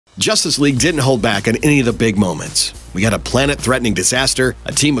Justice League didn't hold back on any of the big moments. We had a planet-threatening disaster,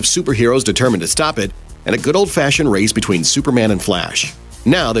 a team of superheroes determined to stop it, and a good old-fashioned race between Superman and Flash.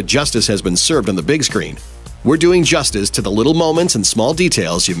 Now that justice has been served on the big screen, we're doing justice to the little moments and small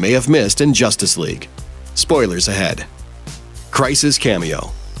details you may have missed in Justice League. Spoilers ahead. Crisis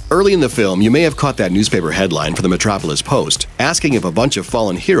cameo. Early in the film, you may have caught that newspaper headline for the Metropolis Post asking if a bunch of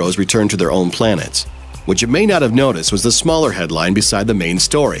fallen heroes returned to their own planets. What you may not have noticed was the smaller headline beside the main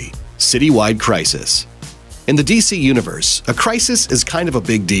story: Citywide Crisis. In the DC universe, a crisis is kind of a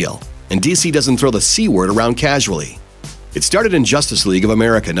big deal, and DC doesn't throw the C word around casually. It started in Justice League of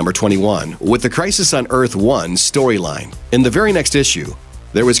America number 21 with the Crisis on Earth 1 storyline. In the very next issue,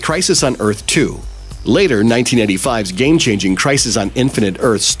 there was Crisis on Earth 2. Later, 1985's game-changing Crisis on Infinite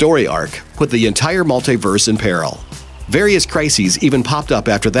Earth story arc put the entire multiverse in peril. Various crises even popped up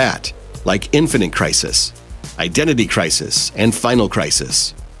after that, like Infinite Crisis, Identity Crisis, and Final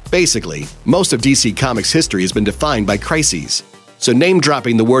Crisis. Basically, most of DC Comics history has been defined by crises, so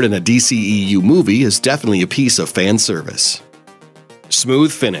name-dropping the word in a DCEU movie is definitely a piece of fan service.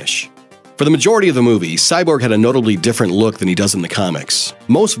 Smooth finish. For the majority of the movie, Cyborg had a notably different look than he does in the comics.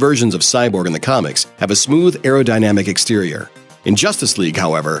 Most versions of Cyborg in the comics have a smooth, aerodynamic exterior. In Justice League,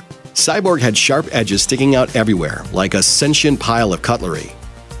 however, Cyborg had sharp edges sticking out everywhere, like a sentient pile of cutlery.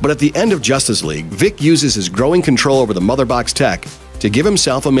 But at the end of Justice League, Vic uses his growing control over the Mother Box tech to give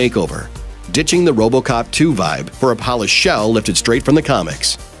himself a makeover, ditching the RoboCop 2 vibe for a polished shell lifted straight from the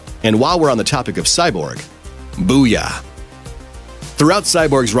comics. And while we're on the topic of Cyborg, Booyah! Throughout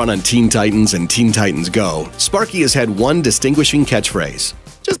Cyborg's run on Teen Titans and Teen Titans Go, Sparky has had one distinguishing catchphrase: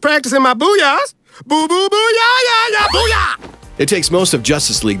 "Just practicing my booyahs! Boo boo boo yeah, booyah!" It takes most of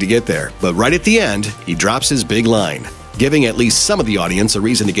Justice League to get there, but right at the end, he drops his big line, giving at least some of the audience a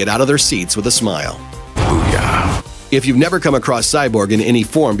reason to get out of their seats with a smile. Booyah! If you've never come across Cyborg in any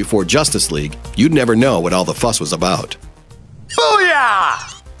form before Justice League, you'd never know what all the fuss was about.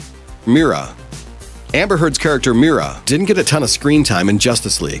 Booyah! Mera. Amber Heard's character Mera didn't get a ton of screen time in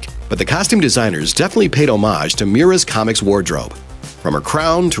Justice League, but the costume designers definitely paid homage to Mera's comics wardrobe. From her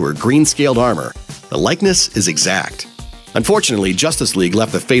crown to her green-scaled armor, the likeness is exact. Unfortunately, Justice League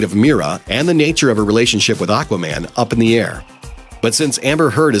left the fate of Mera and the nature of her relationship with Aquaman up in the air. But since Amber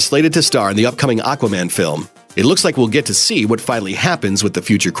Heard is slated to star in the upcoming Aquaman film, it looks like we'll get to see what finally happens with the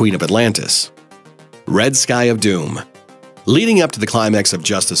future Queen of Atlantis. Red Sky of Doom. Leading up to the climax of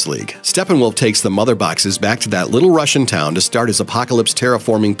Justice League, Steppenwolf takes the Mother Boxes back to that little Russian town to start his apocalypse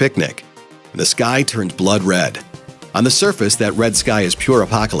terraforming picnic, and the sky turns blood red. On the surface, that red sky is pure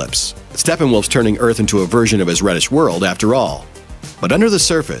apocalypse. Steppenwolf's turning Earth into a version of his reddish world, after all. But under the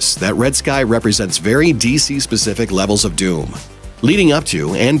surface, that red sky represents very DC-specific levels of doom. Leading up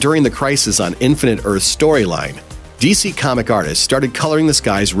to and during the Crisis on Infinite Earth storyline, DC comic artists started coloring the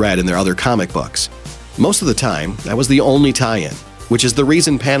skies red in their other comic books. Most of the time, that was the only tie-in, which is the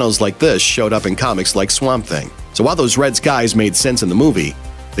reason panels like this showed up in comics like Swamp Thing. So while those red skies made sense in the movie,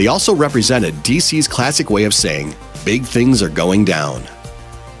 they also represented DC's classic way of saying, big things are going down.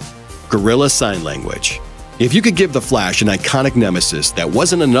 Gorilla Sign Language. If you could give the Flash an iconic nemesis that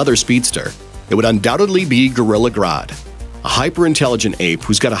wasn't another speedster, it would undoubtedly be Gorilla Grodd, a hyper-intelligent ape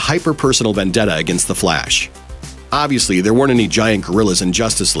who's got a hyper-personal vendetta against the Flash. Obviously, there weren't any giant gorillas in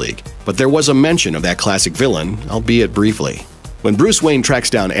Justice League, but there was a mention of that classic villain, albeit briefly. When Bruce Wayne tracks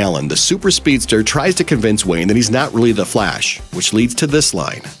down Alan, the super speedster tries to convince Wayne that he's not really the Flash, which leads to this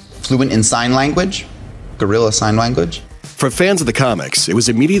line. Fluent in sign language? Gorilla sign language? For fans of the comics, it was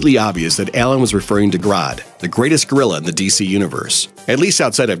immediately obvious that Alan was referring to Grodd, the greatest gorilla in the DC universe, at least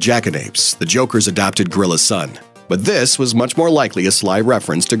outside of Jackanapes, the Joker's adopted gorilla's son. But this was much more likely a sly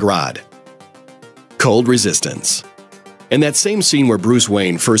reference to Grodd. Cold Resistance. In that same scene where Bruce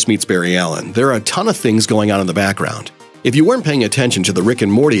Wayne first meets Barry Allen, there are a ton of things going on in the background. If you weren't paying attention to the Rick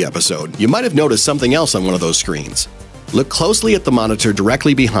and Morty episode, you might have noticed something else on one of those screens. Look closely at the monitor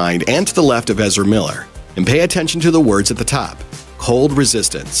directly behind and to the left of Ezra Miller, and pay attention to the words at the top. Cold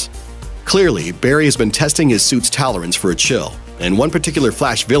Resistance. Clearly, Barry has been testing his suit's tolerance for a chill, and one particular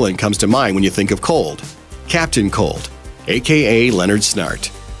Flash villain comes to mind when you think of cold. Captain Cold, aka Leonard Snart,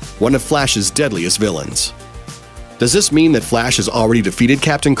 one of Flash's deadliest villains. Does this mean that Flash has already defeated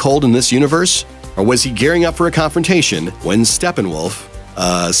Captain Cold in this universe? Or was he gearing up for a confrontation when Steppenwolf,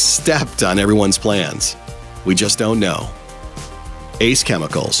 stepped on everyone's plans? We just don't know. Ace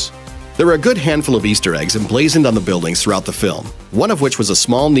Chemicals. There were a good handful of Easter eggs emblazoned on the buildings throughout the film, one of which was a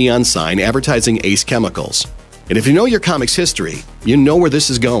small neon sign advertising Ace Chemicals. And if you know your comics history, you know where this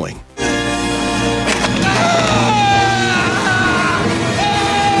is going.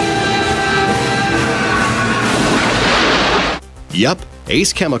 Yup,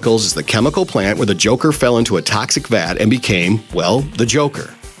 Ace Chemicals is the chemical plant where the Joker fell into a toxic vat and became, well, the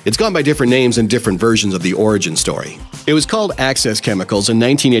Joker. It's gone by different names in different versions of the origin story. It was called Access Chemicals in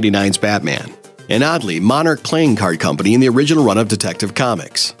 1989's Batman, and oddly, Monarch Playing Card Company in the original run of Detective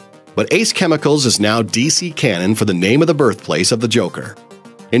Comics. But Ace Chemicals is now DC canon for the name of the birthplace of the Joker.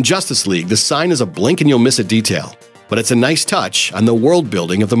 In Justice League, the sign is a blink and you'll miss it detail, but it's a nice touch on the world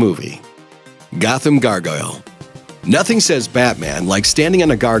building of the movie. Gotham Gargoyle. Nothing says Batman like standing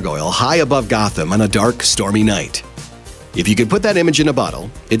on a gargoyle high above Gotham on a dark, stormy night. If you could put that image in a bottle,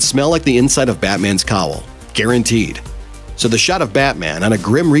 it'd smell like the inside of Batman's cowl. Guaranteed. So the shot of Batman on a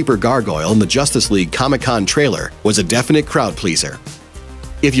Grim Reaper gargoyle in the Justice League Comic-Con trailer was a definite crowd pleaser.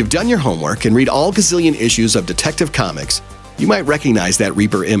 If you've done your homework and read all gazillion issues of Detective Comics, you might recognize that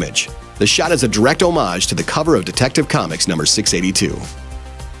Reaper image. The shot is a direct homage to the cover of Detective Comics number 682.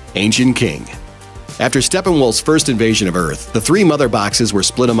 Ancient King. After Steppenwolf's first invasion of Earth, the three mother boxes were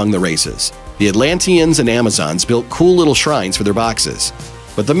split among the races. The Atlanteans and Amazons built cool little shrines for their boxes.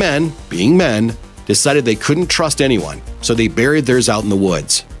 But the men, being men, decided they couldn't trust anyone, so they buried theirs out in the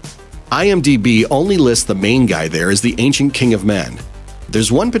woods. IMDb only lists the main guy there as the Ancient King of Men.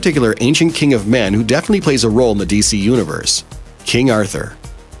 There's one particular Ancient King of Men who definitely plays a role in the DC universe: King Arthur.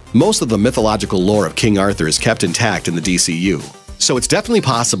 Most of the mythological lore of King Arthur is kept intact in the DCU, so it's definitely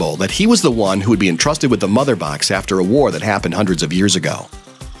possible that he was the one who would be entrusted with the Mother Box after a war that happened hundreds of years ago.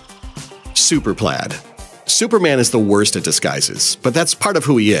 Super Plaid. Superman is the worst at disguises, but that's part of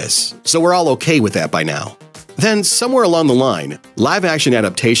who he is, so we're all okay with that by now. Then, somewhere along the line, live-action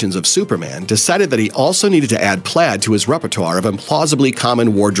adaptations of Superman decided that he also needed to add plaid to his repertoire of implausibly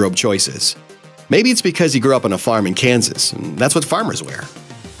common wardrobe choices. Maybe it's because he grew up on a farm in Kansas, and that's what farmers wear.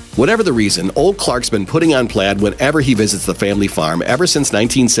 Whatever the reason, old Clark's been putting on plaid whenever he visits the family farm ever since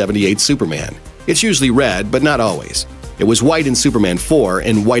 1978's Superman. It's usually red, but not always. It was white in Superman 4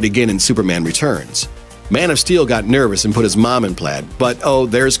 and white again in Superman Returns. Man of Steel got nervous and put his mom in plaid, but oh,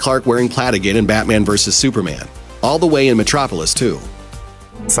 there's Clark wearing plaid again in Batman vs. Superman. All the way in Metropolis, too.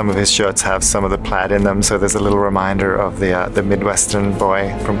 Some of his shirts have some of the plaid in them, so there's a little reminder of the Midwestern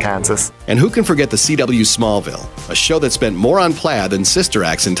boy from Kansas. And who can forget the CW Smallville, a show that spent more on plaid than Sister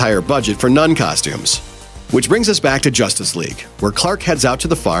Act's entire budget for nun costumes. Which brings us back to Justice League, where Clark heads out to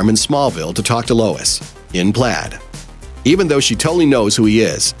the farm in Smallville to talk to Lois, in plaid. Even though she totally knows who he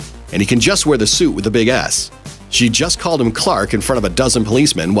is, and he can just wear the suit with the big S. She just called him Clark in front of a dozen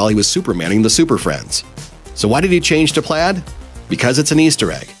policemen while he was Supermaning the Super Friends. So why did he change to plaid? Because it's an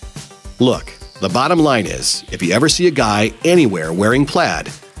Easter egg. Look, the bottom line is, if you ever see a guy anywhere wearing plaid,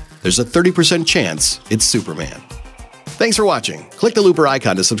 there's a 30% chance it's Superman. Thanks for watching. Click the looper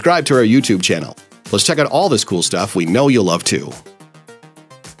icon to subscribe to our YouTube channel. Let's check out all this cool stuff we know you'll love too.